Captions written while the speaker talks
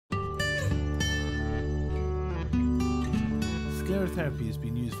Sclerotherapy has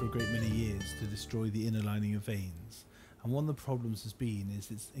been used for a great many years to destroy the inner lining of veins, and one of the problems has been is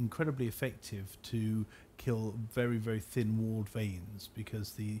it's incredibly effective to kill very, very thin walled veins,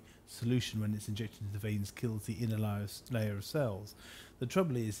 because the solution when it's injected into the veins kills the inner layer of cells. The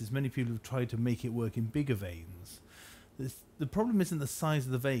trouble is many people have tried to make it work in bigger veins. The problem isn't the size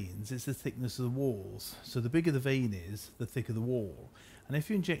of the veins, it's the thickness of the walls. So the bigger the vein is, the thicker the wall. And if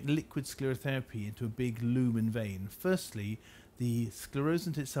you inject liquid sclerotherapy into a big lumen vein, firstly, the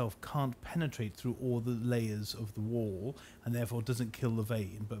sclerosant itself can't penetrate through all the layers of the wall, and therefore doesn't kill the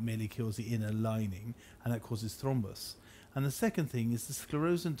vein, but merely kills the inner lining, and that causes thrombus. And the second thing is the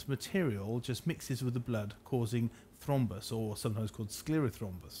sclerosant material just mixes with the blood, causing thrombus, or sometimes called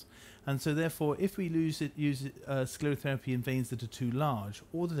sclerothrombus. And so therefore, if we use sclerotherapy in veins that are too large,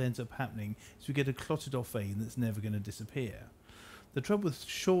 all that ends up happening is we get a clotted off vein that's never going to disappear. The trouble with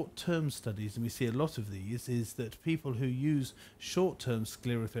short-term studies, and we see a lot of these, is that people who use short-term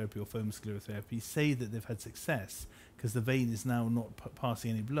sclerotherapy or foam sclerotherapy say that they've had success because the vein is now not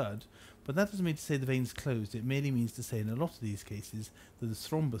passing any blood, but that doesn't mean to say the vein's closed. It merely means to say in a lot of these cases that there's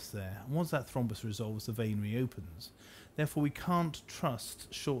thrombus there, and once that thrombus resolves, the vein reopens. Therefore, we can't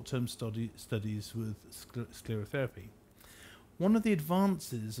trust short-term studies with sclerotherapy. One of the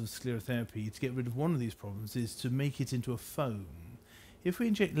advances of sclerotherapy to get rid of one of these problems is to make it into a foam. If we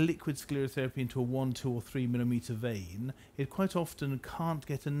inject liquid sclerotherapy into a 1, 2 or 3 millimeter vein, it quite often can't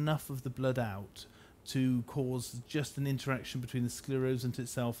get enough of the blood out to cause just an interaction between the sclerosant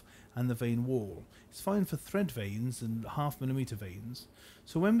itself and the vein wall. It's fine for thread veins and 0.5 millimeter veins.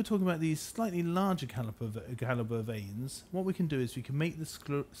 So when we're talking about these slightly larger caliber veins, what we can do is we can make the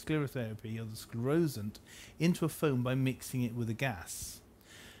sclerotherapy or the sclerosant into a foam by mixing it with a gas.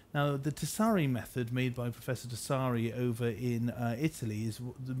 Now, the Tessari method made by Professor Tessari over in Italy is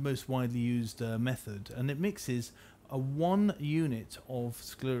the most widely used method, and it mixes a 1 unit of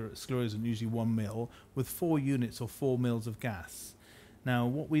sclerosant, usually 1 mil, with 4 units or 4 mils of gas. Now,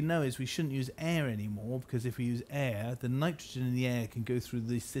 what we know is we shouldn't use air anymore, because if we use air, the nitrogen in the air can go through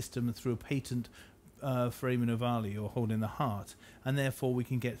the system and through a patent foramen ovale, or hole in the heart, and therefore we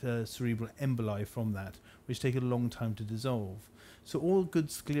can get cerebral emboli from that, which take a long time to dissolve. So all good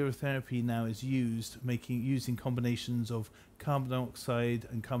sclerotherapy now is using combinations of carbon dioxide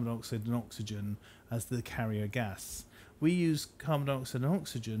and oxygen as the carrier gas. We use carbon dioxide and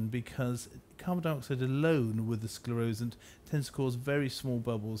oxygen because carbon dioxide alone with the sclerosant tends to cause very small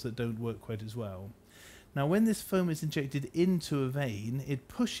bubbles that don't work quite as well. Now, when this foam is injected into a vein, it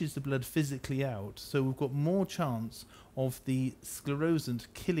pushes the blood physically out, so we've got more chance of the sclerosant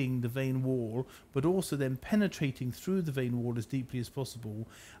killing the vein wall, but also then penetrating through the vein wall as deeply as possible,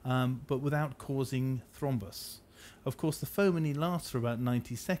 but without causing thrombus. Of course, the foam only lasts for about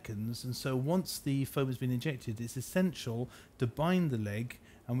 90 seconds, and so once the foam has been injected, it's essential to bind the leg,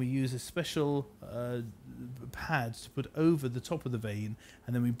 and we use a special pad to put over the top of the vein,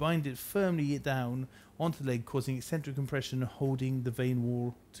 and then we bind it firmly down onto the leg, causing eccentric compression, holding the vein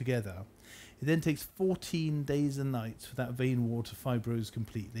wall together. It then takes 14 days and nights for that vein wall to fibrose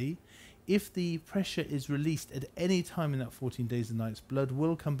completely. If the pressure is released at any time in that 14 days and nights, blood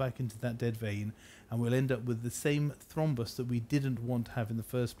will come back into that dead vein, and we'll end up with the same thrombus that we didn't want to have in the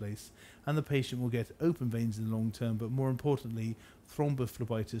first place, and the patient will get open veins in the long term, but more importantly,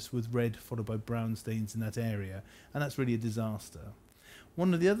 thrombophlebitis with red followed by brown stains in that area, and that's really a disaster.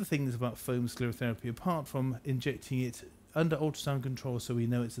 One of the other things about foam sclerotherapy, apart from injecting it under ultrasound control so we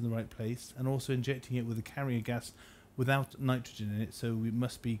know it's in the right place, and also injecting it with a carrier gas without nitrogen in it, so it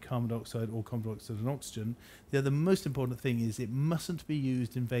must be carbon dioxide or carbon dioxide and oxygen. The other most important thing is it mustn't be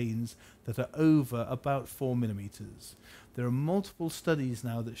used in veins that are over about 4 millimeters. There are multiple studies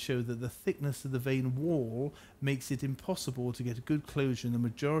now that show that the thickness of the vein wall makes it impossible to get a good closure in the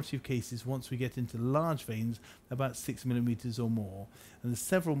majority of cases once we get into large veins about 6 millimeters or more. And there's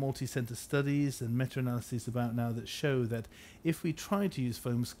several multi-center studies and meta-analyses about now that show that if we try to use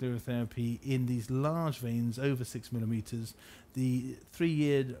foam sclerotherapy in these large veins over 6 millimeters, the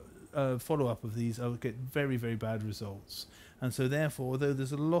 3-year follow-up of these will get very, very bad results. And so therefore, although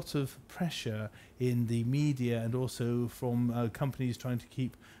there's a lot of pressure in the media and also from companies trying to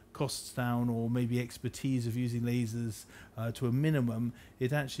keep costs down, or maybe expertise of using lasers to a minimum,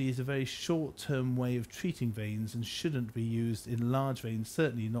 it actually is a very short-term way of treating veins and shouldn't be used in large veins,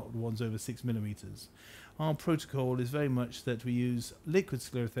 certainly not the ones over 6 millimeters. our protocol is very much that we use liquid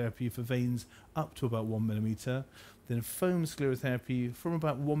sclerotherapy for veins up to about 1 millimeter, then foam sclerotherapy from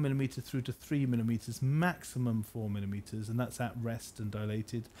about 1 millimeter through to 3 millimeters, maximum 4 millimeters, and that's at rest and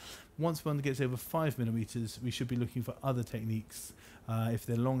dilated. Once one gets over 5 millimeters, we should be looking for other techniques. If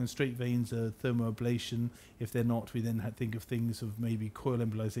they're long and straight veins, thermoablation. If they're not, we then think of things of maybe coil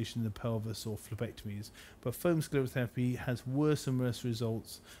embolization in the pelvis or phlebectomies. But foam sclerotherapy has worse and worse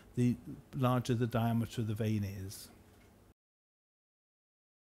results the larger the diameter of the vein is.